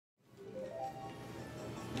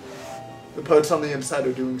The parts on the inside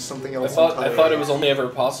are doing something else. I thought it was only ever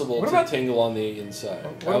possible to tingle on the inside.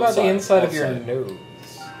 What about the inside of your nose?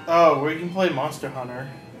 Oh, we can play Monster Hunter.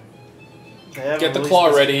 Get the claw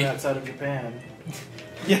ready. Outside of Japan.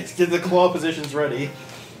 Yes, get the claw positions ready.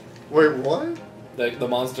 Wait, what? The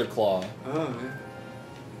monster claw. Oh, yeah.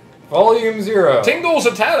 Volume 0. Tingle's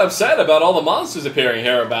a tad upset about all the monsters appearing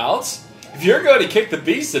hereabouts. If you're going to kick the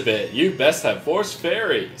beast a bit, you best have force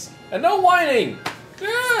fairies. And no whining!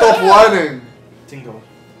 Yeah. Stop whining! Tingle.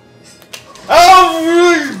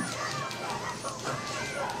 Oh!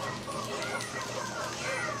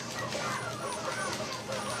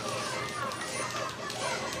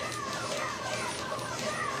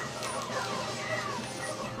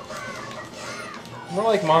 More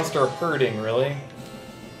like monster herding, really.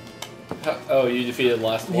 Oh, you defeated the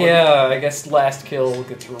last one? Yeah, I guess last kill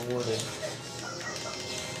gets rewarded.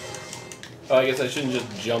 Oh, I guess I shouldn't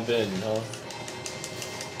just jump in, huh?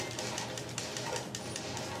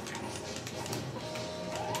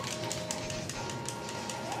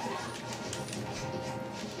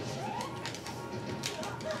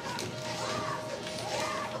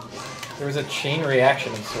 There was a chain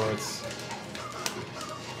reaction of sorts.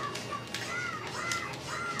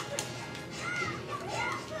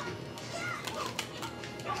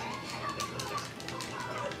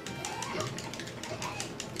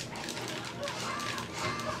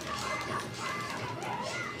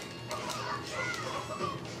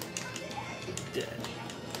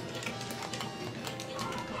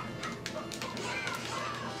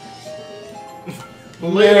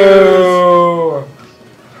 No!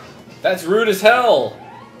 That's rude as hell!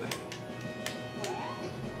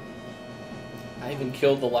 I even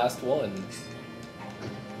killed the last one.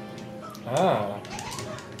 Ah.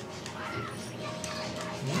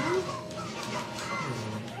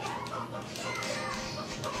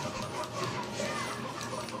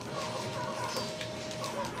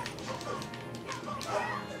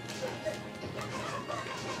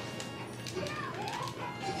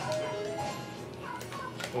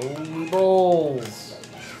 Holy balls.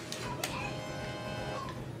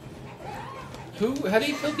 How do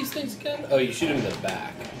you kill these things again? Oh, you shoot them in the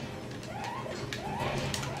back.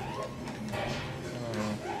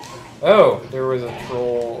 Oh, there was a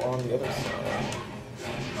troll on the other side.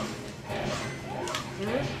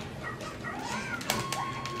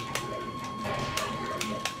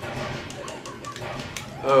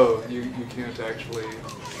 Oh, you can't actually...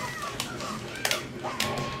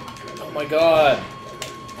 Oh my god!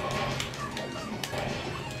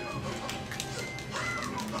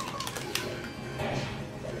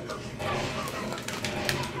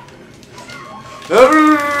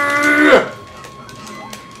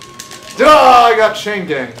 I got chain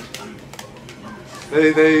ganged.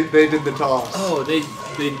 They did the toss. Oh, they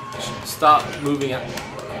stopped moving out.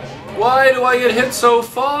 Why do I get hit so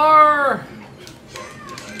far?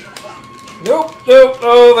 Nope, nope.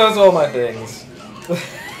 Oh, that's all my things.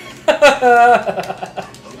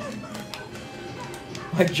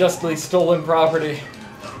 My justly stolen property.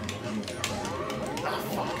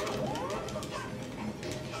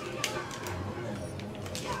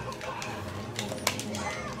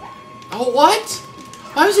 Oh, what?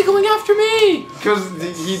 Why was he going after me? Because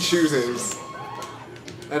he chooses.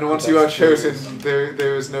 And once you are chosen,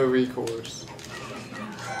 there is no recourse.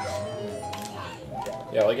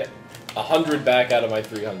 Yeah, well, I get 100 back out of my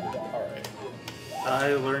 300. Alright.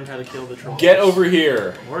 I learned how to kill the trolls. Get over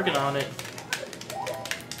here. I'm working on it.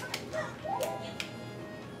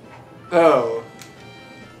 Oh.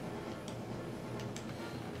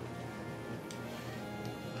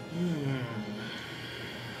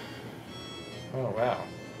 Oh, wow.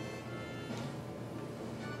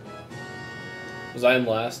 Was I in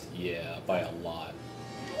last? Yeah, by a lot.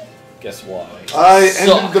 Guess why? I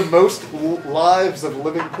ended the most lives of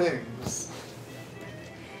living things.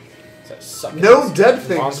 No dead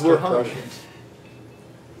things were harmed.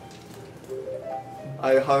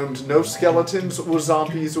 I harmed no skeletons, or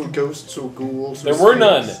zombies, or ghosts, or ghouls. There were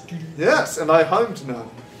none. Yes, and I harmed none.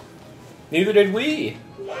 Neither did we.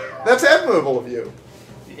 That's admirable of you.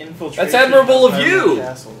 The infiltration. That's admirable of you.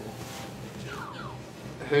 Castle.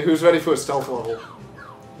 Hey, who's ready for a stealth level?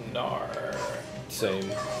 Nar. Same.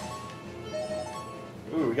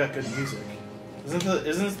 Ooh, we got good music.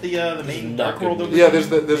 Isn't the main Dark World over Yeah, there?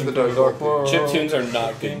 there's the Dark World. Chiptunes are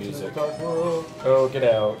not good music. Oh, get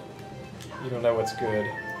out. You don't know what's good.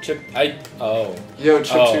 Yo,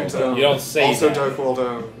 chiptunes owned. You don't say also that. Dark World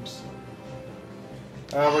owned.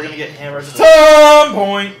 We're gonna get hammered at some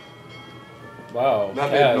point. Wow,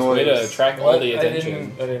 That Kaz, made way to noise. attract all the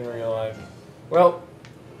attention. I didn't realize. Well,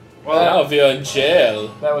 Now if you're in jail.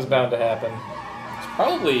 that was bound to happen.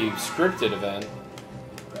 Probably scripted event.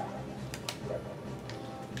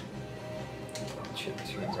 Chip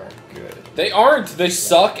tunes aren't good. They aren't. They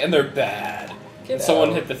suck and they're bad. Get And someone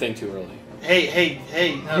out. hit the thing too early. Hey.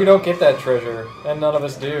 No. You don't get that treasure, and none of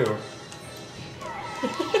us do.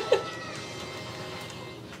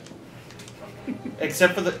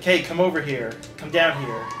 Except for the... Okay, come over here. Come down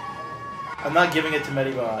here. I'm not giving it to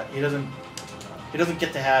medibot. He doesn't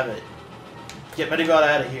get to have it. Get medibot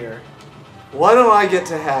out of here. Why don't I get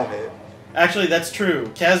to have it? Actually, that's true.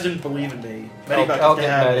 Kaz didn't believe in me. Medibot I'll gets to get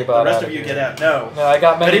have it. Medibot The rest out of of you here. get out. No. No, I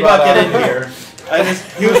got Medibot Medibot get out in of here.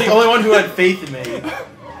 He was the only one who had faith in me.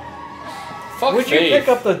 Fuck Would you faith. pick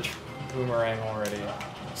up the boomerang already?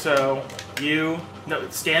 So,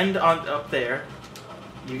 stand up there.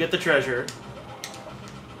 You get the treasure.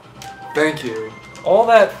 Thank you. All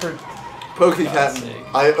that for... God's Pokecapn, sake.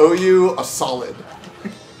 I owe you a solid.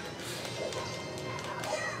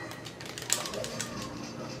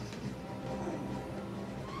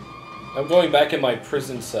 I'm going back in my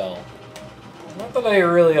prison cell. Not that I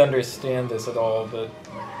really understand this at all, but...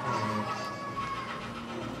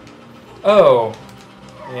 Oh.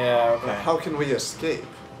 Yeah, okay. How can we escape?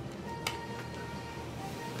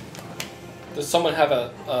 Does someone have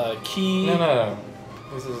a key? No.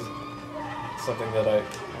 This is something that I...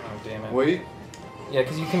 Oh, damn it. Wait. Yeah,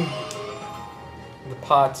 because you can... The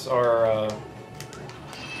pots are,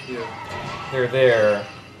 Yeah. they're there.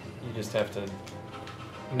 You just have to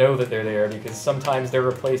know that they're there, because sometimes they're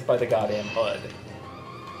replaced by the goddamn HUD.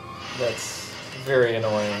 That's very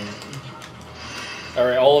annoying.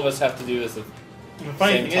 Alright, all of us have to do this at The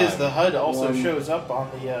funny Same thing is, time. the HUD also One. shows up on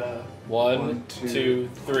the. One, two,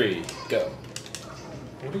 three, go.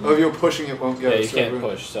 Oh, if you're pushing it won't go. Yeah, you so can't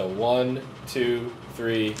everyone- push. So 1, 2,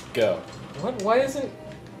 3, go. What? Why isn't...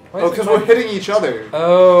 Why Oh, isn't because my- we're hitting each other.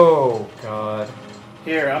 Oh, God.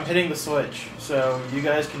 Here, I'm hitting the switch, so you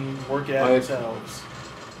guys can work it out I- yourselves.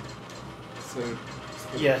 So,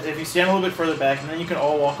 Yeah, if you stand a little bit further back, and then you can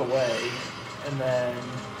all walk away, and then.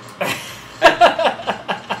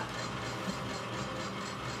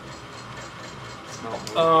 it's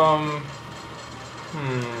not working.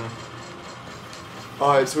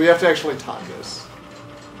 Alright, so we have to actually time this.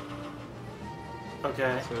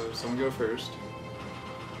 Okay. So, someone go first.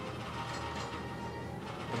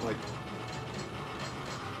 I'm like...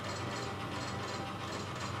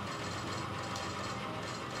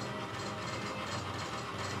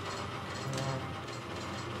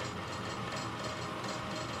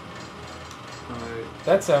 Alright.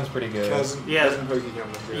 That sounds pretty good. Cousin, Yeah. cousin Pokecapn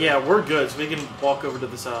up here. Yeah, we're good, so we can walk over to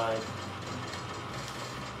the side.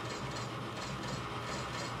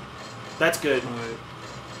 That's good. Alright.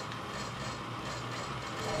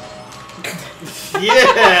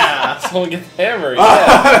 Yeah! Someone get the hammer,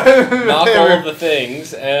 yeah. Knock all Hammer. of the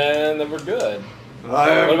things, and then we're good. I What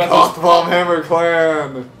am about Cock the Bomb Hammer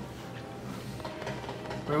Clan!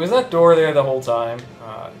 Wait, was that door there the whole time?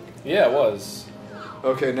 Yeah, it was.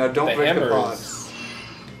 Okay, now don't The break the hammers. pots.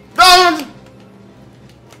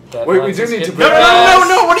 that Wait, we lets do us need get to No, break- no, no, no,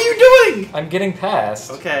 no! What are you doing? I'm getting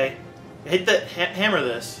past. Okay. Hit the. Hammer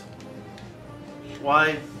this.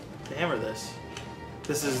 Why hammer this?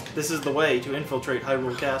 This is the way to infiltrate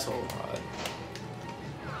Hyrule Castle.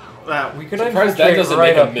 Wow. We could Surprised that infiltrate doesn't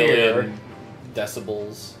right make a up million here.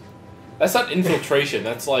 decibels. That's not infiltration,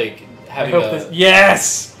 that's like I having hope a... this.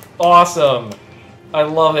 Yes! Awesome! I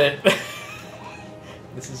love it.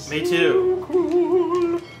 This is Me too.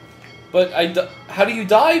 cool. But how do you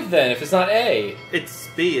dive then if it's not A? It's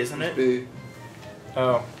B, isn't it? B.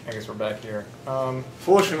 Oh, I guess we're back here.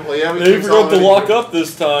 Fortunately, They everything's forgot to already- lock up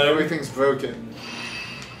this time. Everything's broken.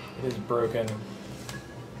 It is broken.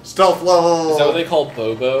 Stealth level! Is that what they call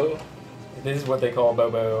Bobo? It is what they call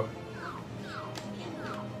Bobo.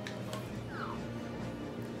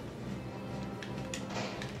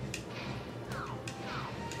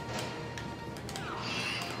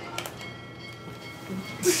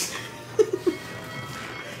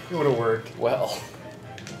 It would have worked. Well,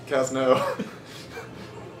 Kaz, no.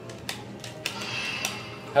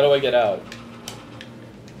 how do I get out?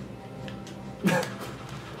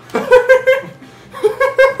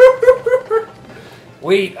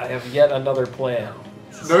 Wait, I have yet another plan.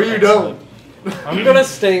 No, you don't. I'm gonna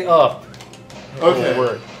stay up. It Okay. will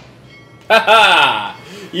work. Haha!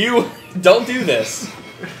 You don't do this.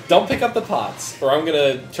 Don't pick up the pots, or I'm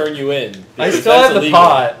gonna turn you in. I because still that's have the illegal.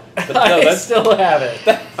 pot. But no, I that's- still have it.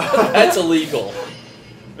 That's illegal.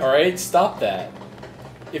 Alright, stop that.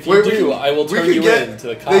 If you Wait, we do, can- I will we turn can you get- in to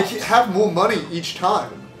the They cops. have more money each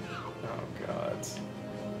time. Oh god.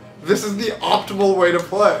 This is the optimal way to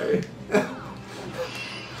play.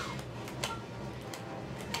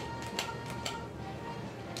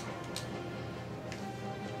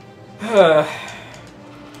 Okay.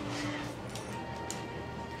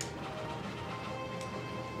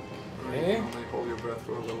 Only hold your breath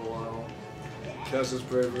for a little while. Kaz's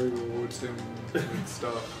bravery rewards him with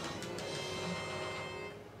stuff.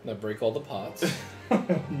 Now break all the pots.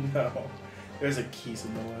 No. There's a keys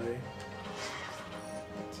in the way.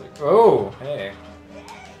 It's like, oh, hey.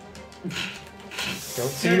 Don't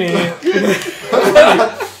see me.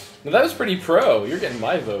 Now that was pretty pro. You're getting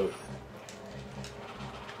my vote.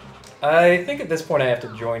 I think at this point I have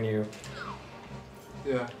to join you.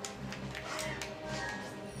 Yeah.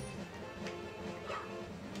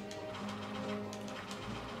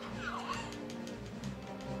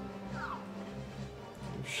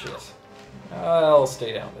 Shit. I'll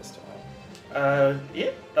stay down this time.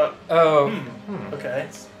 Yeah. Oh. Okay.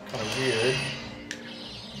 Kind of weird.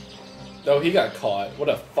 Oh, he got caught. What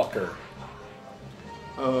a fucker.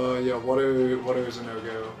 Yeah, water is a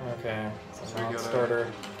no-go. Okay. So So we now gotta-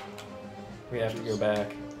 starter. We have to go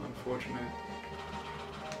back. Unfortunate.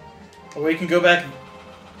 Well, we can go back.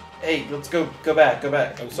 Hey, let's go back.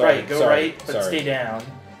 I'm sorry, Right, go sorry, right, but sorry. stay down,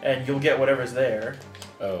 and you'll get whatever's there.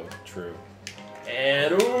 Oh, true.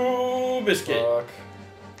 And ooh, biscuit. Fuck.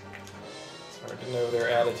 It's hard to know their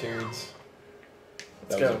attitudes.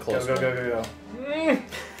 That Let's was a close one. go.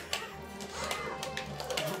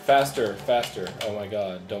 Faster, faster. Oh my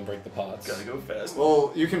god, don't break the pots. Gotta go fast.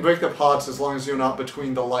 Well, you can break the pots as long as you're not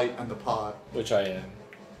between the light and the pot. Which I am.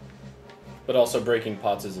 But also breaking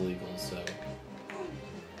pots is illegal, so...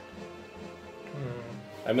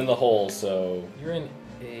 I'm in the hole, so... You're in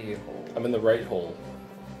a hole. I'm in the right hole.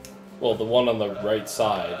 Well, the one on the right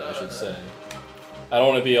side, I should say. I don't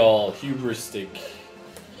want to be all hubristic.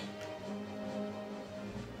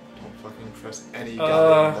 Don't fucking press any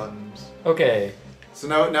goddamn buttons. Okay. So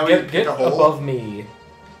now we Get pick a hole. above me.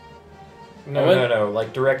 No,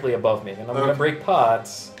 like directly above me. And I'm gonna Okay. break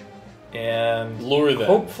pots, and Lure them.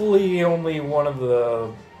 hopefully only one of the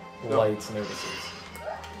lights notices.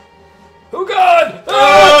 Oh god!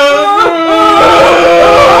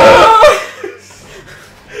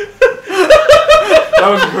 That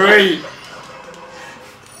was great.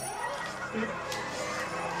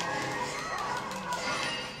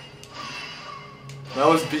 That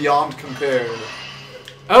was beyond compare.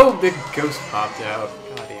 Oh, the ghost popped out.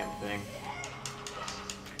 Goddamn thing.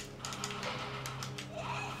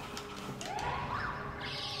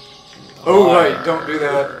 Oh right, don't do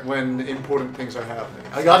that when important things are happening.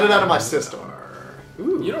 I got it out of my system.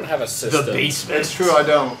 Ooh. You don't have a system. The basement. It's true, I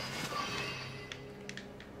don't.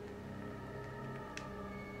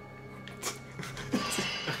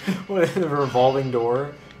 What, the revolving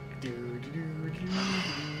door?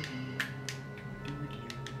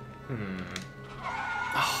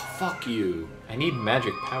 Oh, fuck you. I need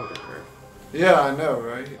magic powder. Yeah, I know,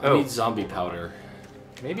 right? I Oh. need zombie powder.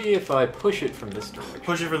 Maybe if I push it from this direction.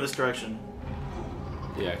 Push it from this direction.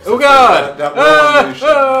 Yeah. 'cause Oh it's- god! that will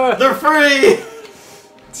unleash They're free!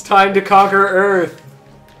 It's time to conquer Earth!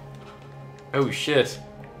 Oh shit.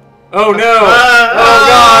 Oh no! Ah! Oh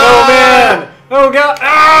god! Oh man! Oh god!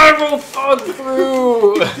 I will fuck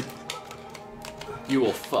through! You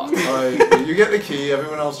will fuck. Alright, you get the key,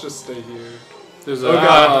 everyone else just stay here. There's Oh,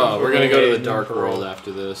 God. we're gonna go to the Parade, dark parade. world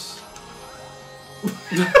after this.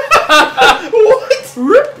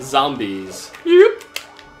 What? Zombies. Yep.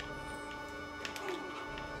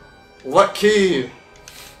 What key?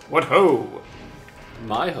 What ho?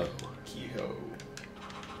 My hoe. Keyho.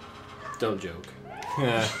 Don't joke.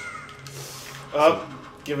 Up.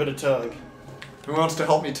 Give it a tug. Who wants to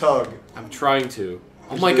help me tug? I'm trying to.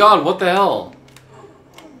 Oh my god, what the hell?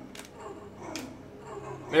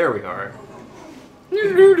 There we are.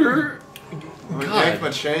 God. Yank my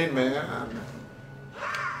chain, man.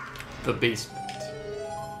 The basement.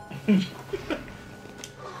 Is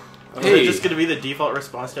Hey. it just gonna be the default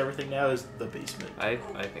response to everything now? Is the basement? I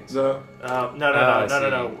think so. The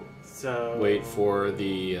No. So Wait for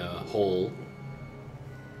the hole.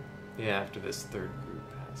 Yeah, after this third group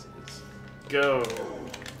passes. go.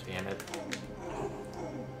 Damn it.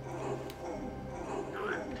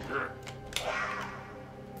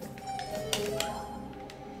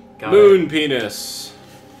 Got Moon penis.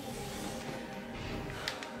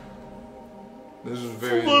 This is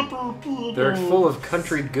very. it. They're full of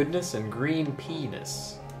country goodness and green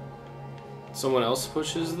penis. Someone else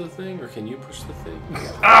pushes the thing, or can you push the thing?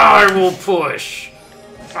 I will push.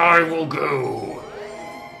 I will go.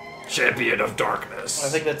 Champion of darkness. I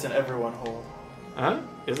think that's an everyone hole. Huh?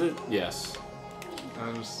 Is it? Yes.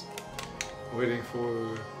 I'm just waiting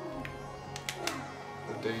for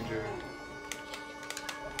the danger.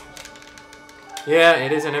 Yeah,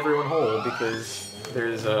 it isn't everyone whole because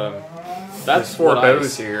there's That's 4 what I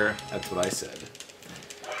bows said. here. That's what I said.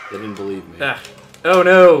 They didn't believe me. Ah. Oh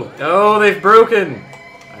no! Oh, they've broken!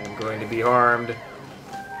 I am going to be harmed.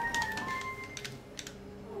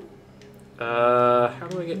 How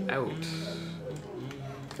do I get out?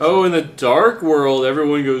 Oh, in the dark world,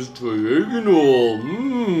 everyone goes diagonal.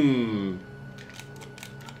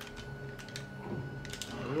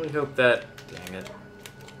 I really hope that... Dang it.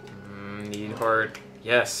 Need heart.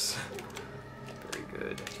 Yes. Very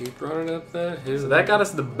good. Keep running up that hill. So that got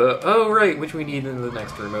us the bow. Oh, right, which we need in the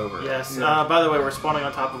next room over. Yes. Yeah. By the way, we're spawning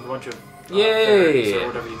on top of a bunch of Yay! fairies, or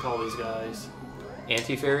whatever you call these guys.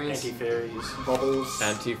 Anti-fairies? Anti-fairies. Bubbles.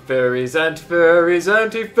 Anti-fairies, anti-fairies,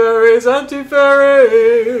 anti-fairies,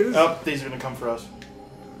 anti-fairies! Oh, these are gonna come for us.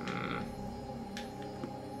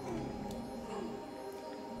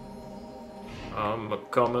 I'm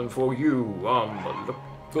a-coming for you. I'm a look.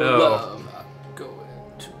 For Oh. love, I'm going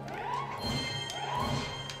to.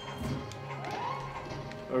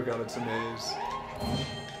 Oh god, it's a maze.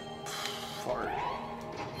 Fart.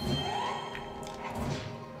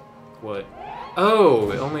 What?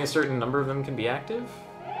 Oh, only a certain number of them can be active?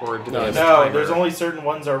 Or do they have a No, timer? there's only certain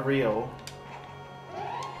ones are real.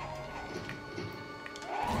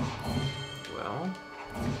 Well...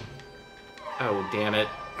 Oh, damn it.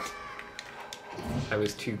 I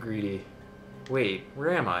was too greedy. Wait,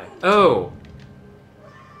 where am I? Oh!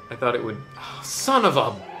 I thought it would... Oh, son of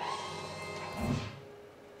a...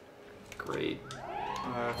 Great.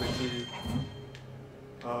 The key.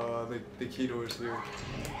 The key door's here.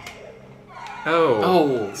 Oh!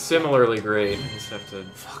 Oh. Similarly great. I just have to...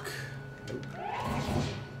 Fuck.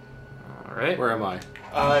 Alright. Where am I?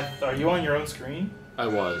 Are you on your own screen? I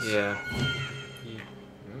was. Yeah.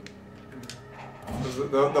 'Cause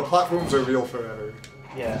the platforms are real forever.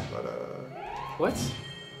 Yeah. But, What?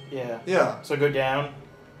 Yeah. yeah. So go down,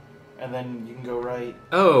 and then you can go right.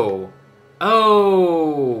 Oh!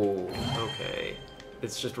 Oh! Okay.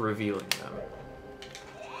 It's just revealing them.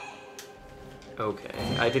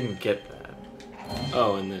 Okay. I didn't get that.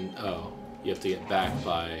 Oh, and then, you have to get back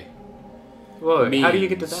by... Whoa, how do you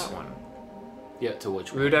get to Means. that one? Yeah, to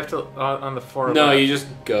which We one? would have to... on the far No, left. you just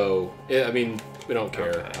go. I mean, we don't care,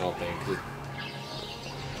 Okay. I don't think.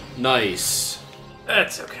 Nice.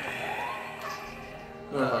 That's okay.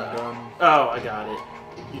 Oh my god. Oh, I got it.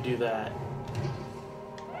 You do that.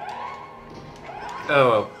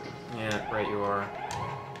 Oh, yeah, right you are.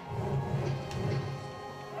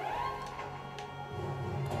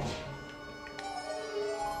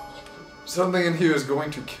 Something in here is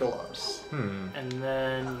going to kill us. And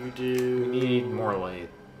then you do. We need more light.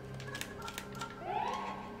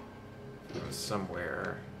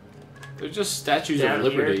 Somewhere. They're just statues Down of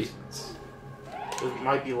liberty. There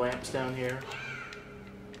might be lamps down here.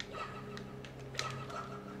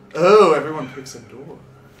 Oh, everyone picks a door.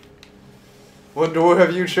 What door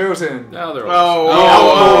have you chosen? Now they're Oh,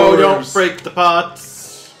 Oh, don't doors. break the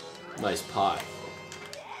pots. Nice pot.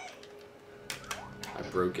 I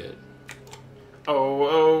broke it.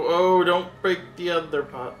 Oh, don't break the other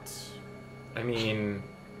pots. I mean...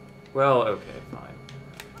 Well, okay, fine.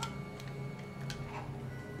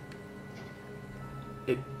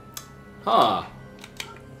 Huh.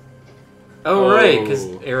 Oh, right, because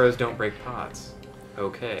Oh. arrows don't break pots.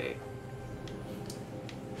 Okay.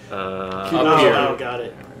 Keep Up here. Oh, got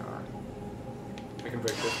it. There we are. I can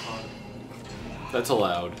break this pot. That's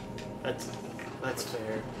allowed. That's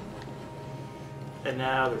fair. And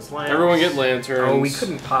now there's lamps. Everyone get lanterns. Oh, we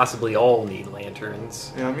couldn't possibly all need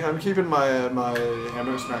lanterns. Yeah, I'm keeping my my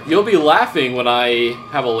hammer smack. You'll be laughing when I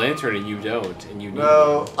have a lantern and you don't, and you need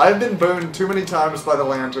No, one. I've been burned too many times by the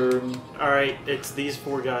lantern. Alright, it's these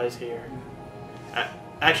 4 guys here.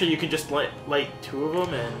 Actually, you can just light 2 of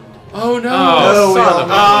them and... Oh no! Oh, we son all of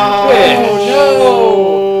a Oh,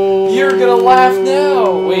 bitch. no! You're gonna laugh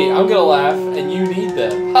now! Wait, I'm gonna laugh, and you need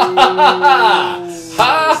them. Ha ha ha!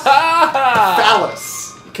 Ha ha ha!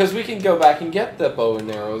 Phallus! Because we can go back and get the bow and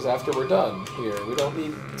arrows after we're done. Here, we don't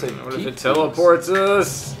need to What if keep it these. teleports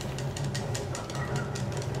us?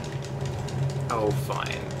 Oh,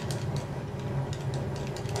 fine.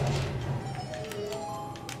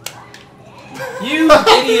 You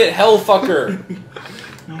idiot hellfucker!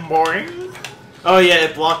 Boing. Oh yeah,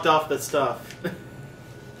 it blocked off the stuff.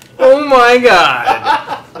 Oh my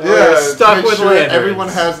god! Yeah, We're stuck make with sure lanterns. everyone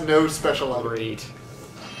has no special item. Great.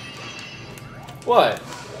 What?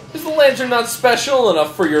 Is the lantern not special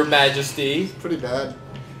enough for your majesty? Pretty bad.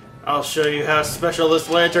 I'll show you how special this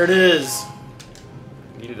lantern is.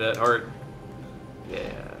 Needed that heart. Yeah.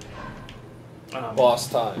 Boss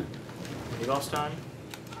time. Any boss time?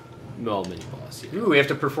 well, mini boss. Yeah. Ooh, we have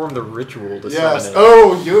to perform the ritual to Yes. summon it.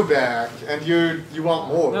 Oh, you're back, and you want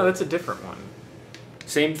more. No, that's a different one.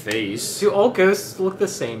 Same face. Do all ghosts look the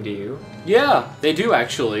same to you? Yeah, they do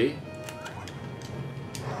actually.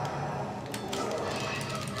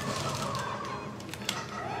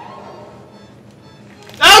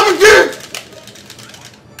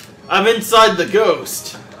 I'm inside the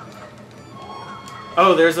ghost.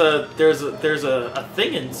 Oh, there's a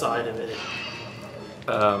thing inside of it.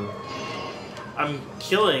 I'm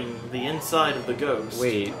killing the inside of the ghost.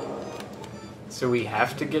 Wait. So we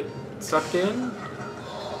have to get sucked in?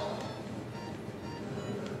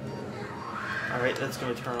 Alright, that's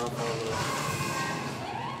gonna turn off all of this.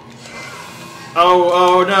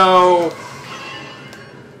 Oh no!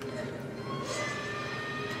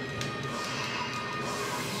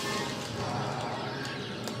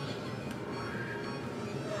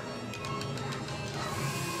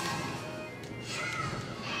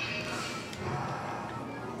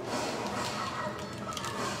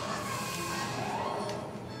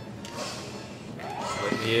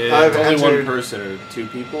 Yeah. I've Only one entered- person or two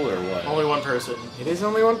people or what? Only one person. It is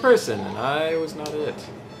only one person, and I was not it.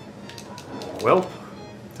 Well,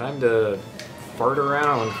 time to fart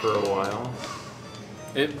around for a while.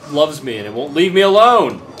 It loves me and it won't leave me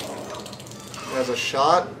alone. It has a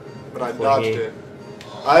shot, but I Flingy. dodged it.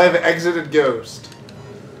 I have exited Ghost.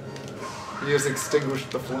 He has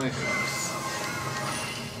extinguished the flames.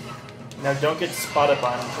 Now don't get spotted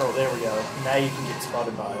by him. Oh, there we go. Now you can get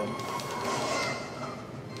spotted by him.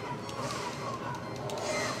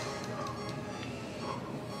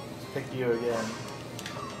 Pick you again.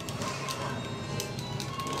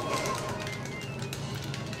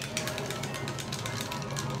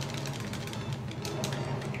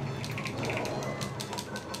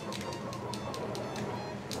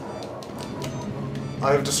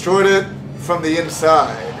 I have destroyed it from the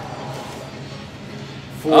inside.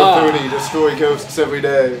 4:30, destroy ghosts every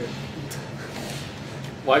day.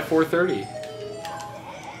 Why 4:30?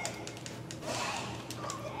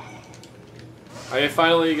 I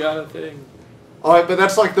finally got a thing. Alright, but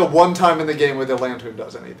that's like the one time in the game where the lantern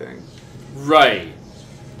does anything. Right.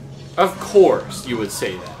 Of course you would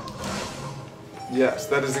say that. Yes,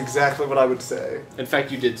 that is exactly what I would say. In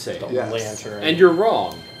fact, you did say it. Yes. Lantern. And you're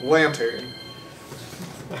wrong. Lantern.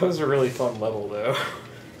 That was a really fun level, though.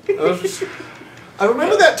 I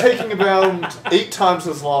remember that taking around 8 times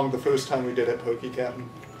as long the first time we did it, pokecapn.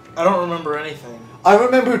 I don't remember anything. I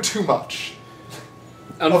remember too much.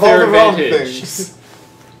 Of all Unfair the wrong advantage. things.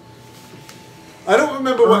 I don't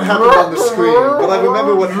remember what happened on the screen, but I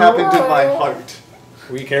remember what happened in my heart.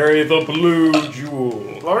 We carry the blue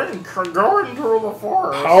jewel. Going through the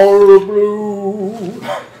forest. Power of blue.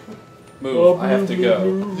 Move. I have to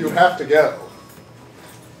go. You have to go.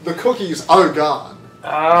 The cookies are gone.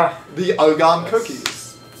 Ah. The are gone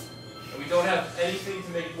cookies. We don't have anything to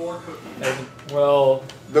make more cookies. Well,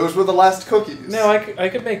 Those were the last cookies. no, I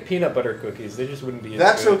could make peanut butter cookies. They just wouldn't be as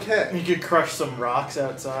That's good. okay. You could crush some rocks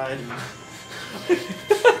outside.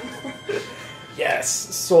 Yes,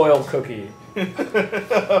 soil cookie.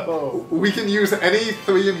 Oh. We can use any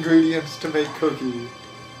 3 ingredients to make cookie.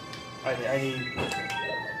 I need.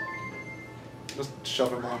 Just shove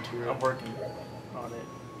them onto I'm it. working on it.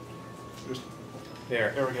 Just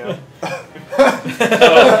There. There we go.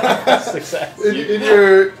 Success.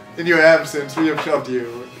 in your absence, we have shoved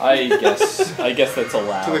you I guess that's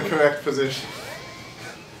allowed. to the correct position.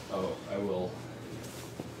 Oh, I will.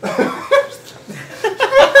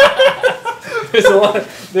 There's a lot.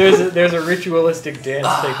 There's a ritualistic dance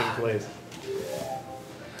taking place.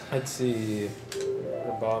 Let's see.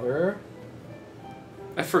 The bother.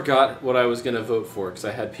 I forgot what I was gonna vote for because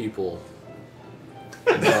I had people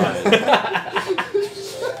in mind.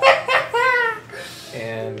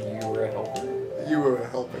 And you were a helper. You were a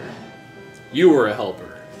helper. You were a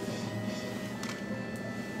helper.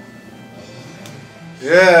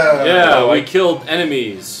 Yeah. Yeah, we killed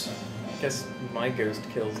enemies. Guess my ghost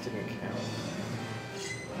kills didn't count.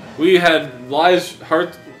 We had lives,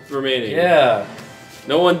 hearts remaining. Yeah.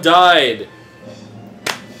 No one died.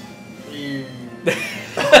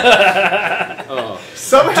 Oh.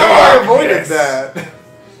 Somehow I avoided that.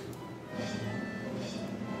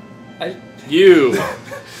 You.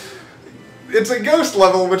 It's a ghost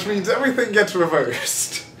level, which means everything gets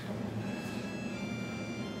reversed.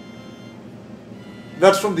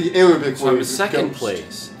 That's from the Arabic So word. I'm in second ghost.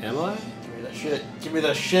 place. Am I? Give me that shit. Give me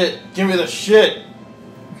that shit. Give me the shit.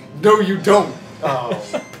 No, you don't.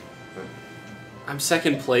 Oh. I'm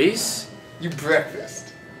second place? You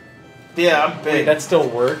breakfast. Yeah, I'm Wait, big. that still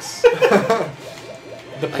works?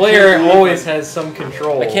 The player believe always I'm- has some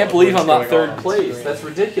control. I can't of believe what's I'm not going third on place. screen. That's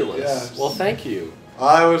ridiculous. Yes. Well, thank you.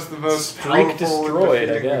 I was the most Streak powerful destroyed, in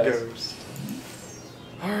I defeating the guess. ghost.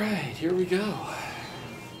 All right, here we go.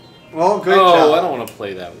 Well, great Oh, job. I don't want to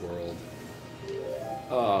play that world.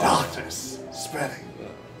 Oh, Darkness spreading.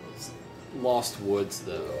 Lost Woods,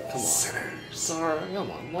 though. Come on. Sinners. Sorry, come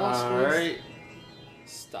on. Lost All Woods. right.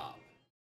 Stop.